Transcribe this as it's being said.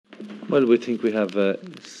Well, we think we have a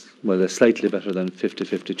slightly better than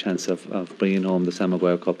 50-50 chance of bringing home the Sam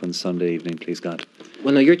Maguire Cup on Sunday evening, please God.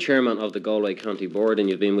 Well, now you're chairman of the Galway County Board and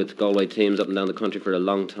you've been with Galway teams up and down the country for a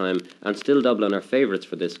long time, and still Dublin are favourites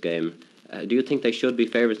for this game. Do you think they should be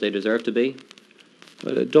favourites, they deserve to be?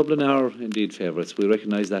 Well, Dublin are indeed favourites. We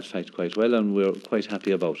recognise that fact quite well, and we're quite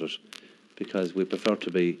happy about it, because we prefer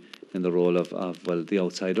to be in the role of the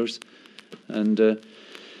outsiders. And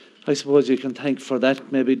I suppose you can thank for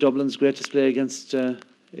that maybe Dublin's great display against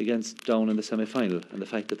Down in the semi-final, and the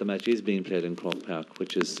fact that the match is being played in Croke Park,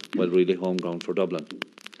 which is really home ground for Dublin.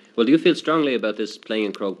 Well, do you feel strongly about this playing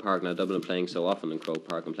in Croke Park now, Dublin playing so often in Croke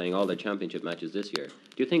Park and playing all their championship matches this year?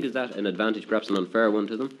 Do you think is that an advantage, perhaps an unfair one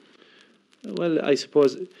to them? Well, I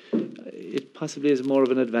suppose it possibly is more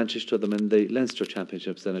of an advantage to them in the Leinster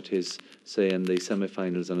Championships than it is, say, in the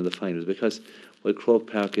semi-finals and in the finals, because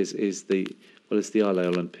Croke Park is it's the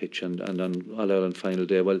All-Ireland pitch, and on All-Ireland final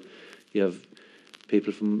day, you have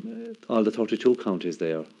people from all the 32 counties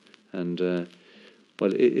there, and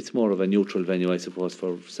it's more of a neutral venue, I suppose,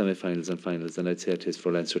 for semi-finals and finals than I'd say it is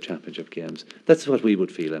for Leinster Championship games. That's what we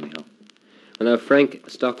would feel anyhow. And now, Frank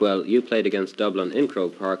Stockwell, you played against Dublin in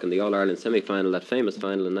Croke Park in the All-Ireland semi-final, that famous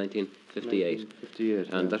final in 1958.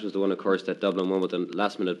 1958, and that was the one, of course, that Dublin won with a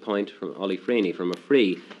last-minute point from Ollie Freeney from a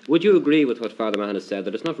free. Would you agree with what Father Mahan has said,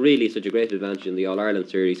 that it's not really such a great advantage in the All-Ireland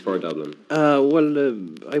series for Dublin? I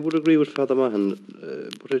would agree with Father Mahan,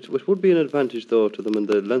 but it would be an advantage, though, to them in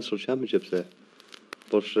the Leinster Championships there.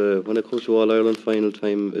 But when it comes to All-Ireland final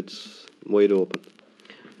time, it's wide open.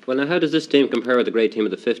 Well, now, how does this team compare with the great team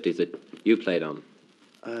of the 50s that you played on?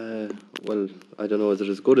 Well, I don't know, is it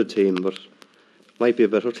as good a team, but might be a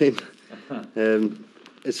better team.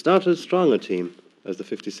 It's not as strong a team as the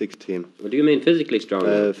 56 team. What do you mean physically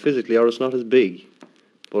strong? Physically, or it's not as big,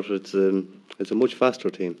 but it's a much faster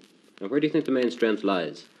team. And where do you think the main strength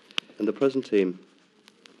lies? In the present team,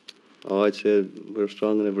 I'd say we're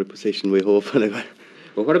strong in every position, we hope, anyway.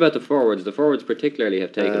 Well, what about the forwards? The forwards particularly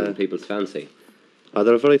have taken people's fancy.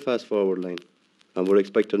 They're a very fast forward line, and we're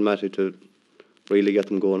expecting Matty to really get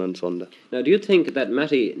them going on Sunday. Now, do you think that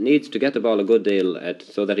Matty needs to get the ball a good deal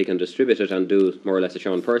so that he can distribute it and do more or less a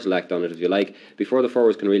show and personal act on it, if you like, before the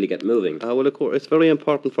forwards can really get moving? Well, of course, it's very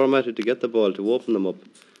important for Matty to get the ball, to open them up.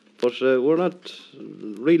 But we're not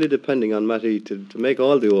really depending on Matty to make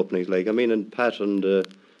all the openings. And Pat and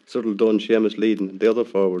Cyril Dunn, Seamus Leedon, the other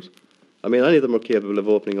forwards. Any of them are capable of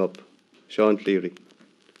opening up. Sean Cleary.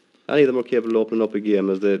 Any of them are capable of opening up a game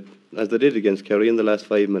as they did against Kerry in the last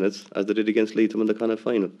 5 minutes, as they did against Leitham in the Connacht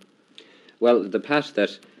final. Well, the Pat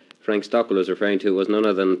that Frank Stockwell was referring to was none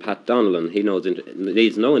other than Pat Donnellan. He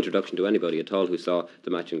needs no introduction to anybody at all who saw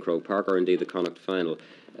the match in Croke Park or indeed the Connacht final.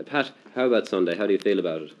 Pat, how about Sunday? How do you feel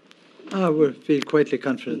about it? We feel quietly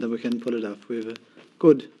confident that we can pull it off. We have a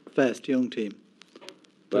good, fast, young team.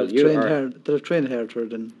 Well, they're trained harder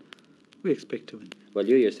than we expect to win. Well,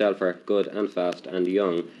 you yourself are good and fast and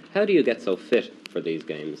young. How do you get so fit for these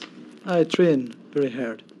games? I train very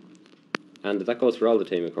hard. And that goes for all the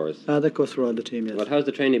team, of course? That goes for all the team, yes. Well, how's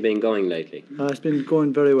the training been going lately? It's been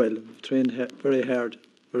going very well. We've trained very hard.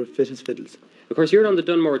 We're fit as fiddles. Of course, you're on the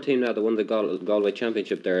Dunmore team now that won the Galway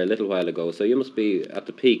Championship there a little while ago, so you must be at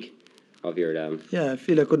the peak of your... Yeah, I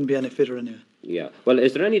feel I couldn't be any fitter anyway. Yeah. Well,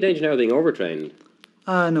 is there any danger now of being overtrained?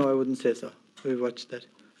 No, I wouldn't say so. We've watched that.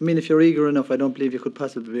 If you're eager enough, I don't believe you could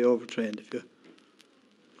possibly be overtrained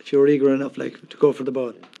if you're eager enough to go for the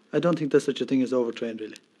ball. I don't think there's such a thing as overtrained,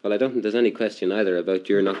 really. Well, I don't think there's any question either about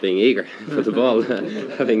your not being eager for the ball,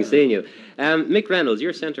 having seen you. Mick Reynolds,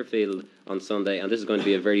 you're centre field on Sunday, and this is going to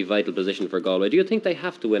be a very vital position for Galway. Do you think they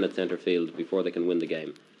have to win at centre field before they can win the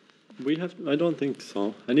game? I don't think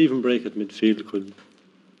so. An even break at midfield could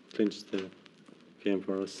clinch the game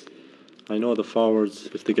for us. I know the forwards,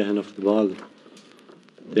 if they get enough of the ball,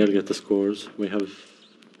 they'll get the scores. We have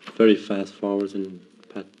very fast forwards in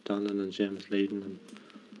Pat Donnellan and James Leydon and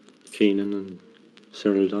Keenan and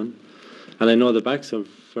Cyril Dunn. And I know the backs are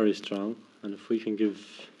very strong, and if we can give,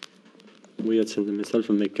 myself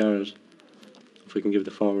and Mick Garrett, if we can give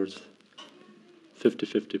the forwards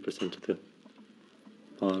 50% of the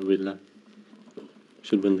ball, we'll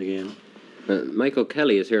should win the game. Michael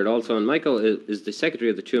Kelly is here also, and Michael is the secretary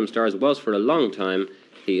of the Tuam Stars, was for a long time.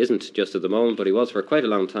 He isn't just at the moment, but he was for quite a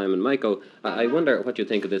long time. And Michael, I wonder what you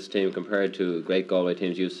think of this team compared to great Galway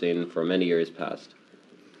teams you've seen for many years past.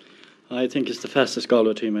 I think it's the fastest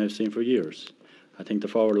Galway team I've seen for years. I think the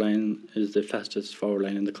forward line is the fastest forward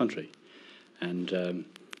line in the country. And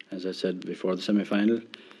as I said before the semi-final,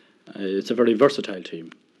 it's a very versatile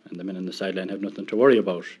team. And the men on the sideline have nothing to worry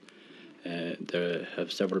about. They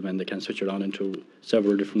have several men that can switch around into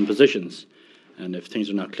several different positions. And if things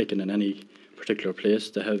are not clicking in any particular place,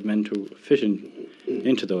 they have men to fit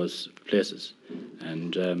into those places.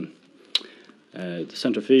 And the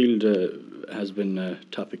centre field has been a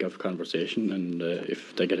topic of conversation, and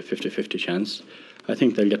if they get a 50-50 chance, I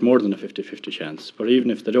think they'll get more than a 50-50 chance. But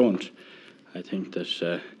even if they don't, I think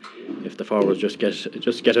that if the forwards just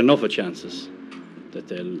get enough of chances, that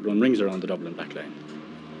they'll run rings around the Dublin backline.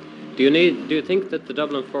 Do you think that the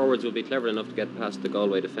Dublin forwards will be clever enough to get past the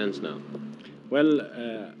Galway defence now? Well,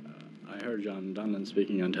 I heard John Donlan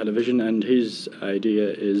speaking on television, and his idea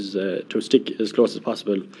is to stick as close as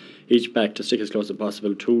possible, each back to stick as close as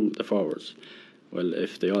possible to the forwards. Well,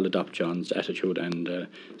 if they all adopt John's attitude and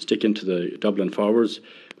stick into the Dublin forwards,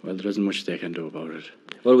 well, there isn't much they can do about it.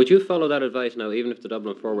 Well, would you follow that advice now, even if the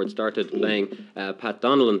Dublin forwards started playing Pat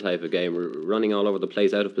Donnellan type of game, running all over the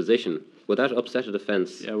place out of position? Would that upset a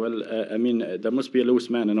defence? Yeah, well, I mean, there must be a loose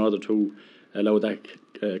man in order to allow that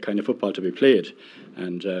kind of football to be played.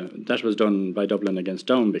 And that was done by Dublin against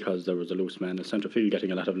Down because there was a loose man in centre field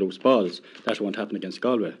getting a lot of loose balls. That won't happen against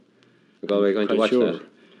Galway. Galway going to watch that?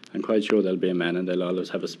 I'm quite sure there'll be a man, and they'll always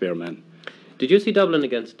have a spare man. Did you see Dublin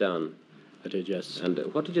against Down? I did, yes. And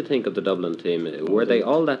what did you think of the Dublin team? Were they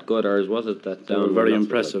all that good, or was it that Down? They were very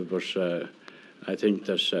impressive, but I think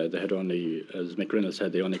that they had only, as Mick Rinnell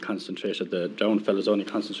said, the Down fellas only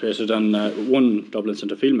concentrated on one Dublin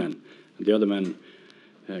centre field man, and the other man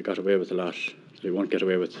got away with a lot that he won't get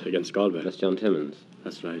away with against Galway. That's John Timmins.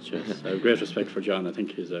 That's right, yes. I have great respect for John. I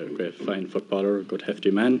think he's a great, fine footballer, a good,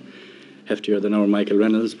 hefty man. Heftier than our Michael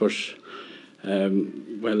Reynolds, but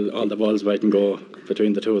well, all the balls might go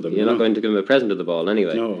between the two of them. You're not going to give him a present of the ball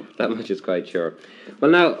anyway. No. That much is quite sure.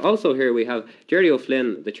 Well, now, also here we have Jerry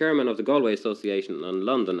O'Flynn, the chairman of the Galway Association in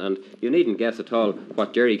London, and you needn't guess at all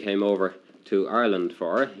what Jerry came over to Ireland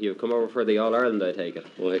for. You've come over for the All-Ireland, I take it.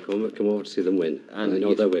 Well, I come over to see them win, and I know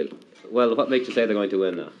you- they will. Well, what makes you say they're going to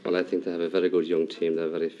win now? Well, I think they have a very good young team. They're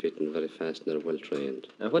very fit and very fast, and they're well trained.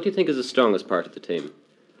 And what do you think is the strongest part of the team?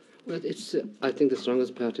 Well, I think the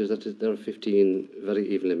strongest part is that there are 15 very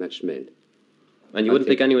evenly matched men. And you wouldn't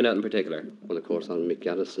pick anyone out in particular? Well, of course, Alan Mick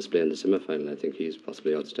Gaddis is playing the semi-final. I think he's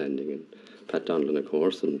possibly outstanding. And Pat Donnellan, of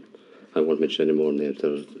course, and I won't mention any more names.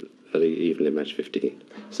 They're very evenly matched 15.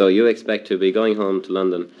 So you expect to be going home to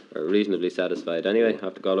London reasonably satisfied anyway,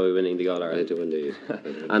 after Galway winning the I All-Ireland? do indeed.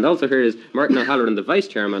 And also here is Martin O'Halloran, the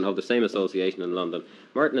vice-chairman of the same association in London.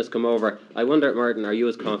 Martin has come over. I wonder, Martin, are you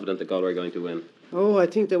as confident that Galway are going to win? Oh, I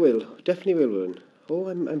think they will. Definitely will win. Oh,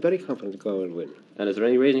 I'm very confident Galway will win. And is there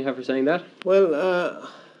any reason you have for saying that? Well,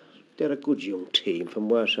 they're a good young team. From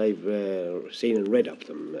what I've seen and read of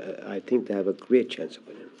them, I think they have a great chance of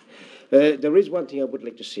winning. There is one thing I would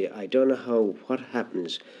like to say. I don't know what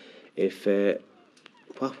happens if...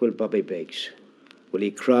 what will Bobby Beggs? Will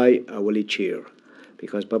he cry or will he cheer?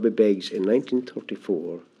 Because Bobby Beggs, in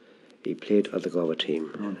 1934, he played on the Galway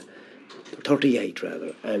team. 38,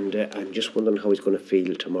 rather. And I'm just wondering how he's going to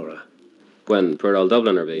feel tomorrow. When poor old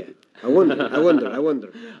Dublin be? I wonder.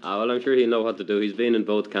 Well, I'm sure he'll know what to do. He's been in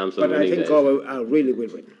both camps on But I winning think days. Galway really will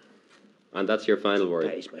win. And that's your final word?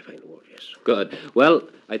 That is my final word, yes. Good. Well,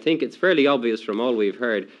 I think it's fairly obvious from all we've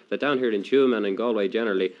heard that down here in Tuam and in Galway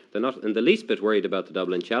generally, they're not in the least bit worried about the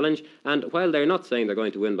Dublin challenge. And while they're not saying they're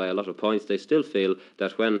going to win by a lot of points, they still feel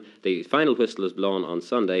that when the final whistle is blown on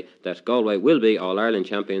Sunday, that Galway will be All-Ireland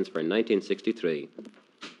champions for 1963.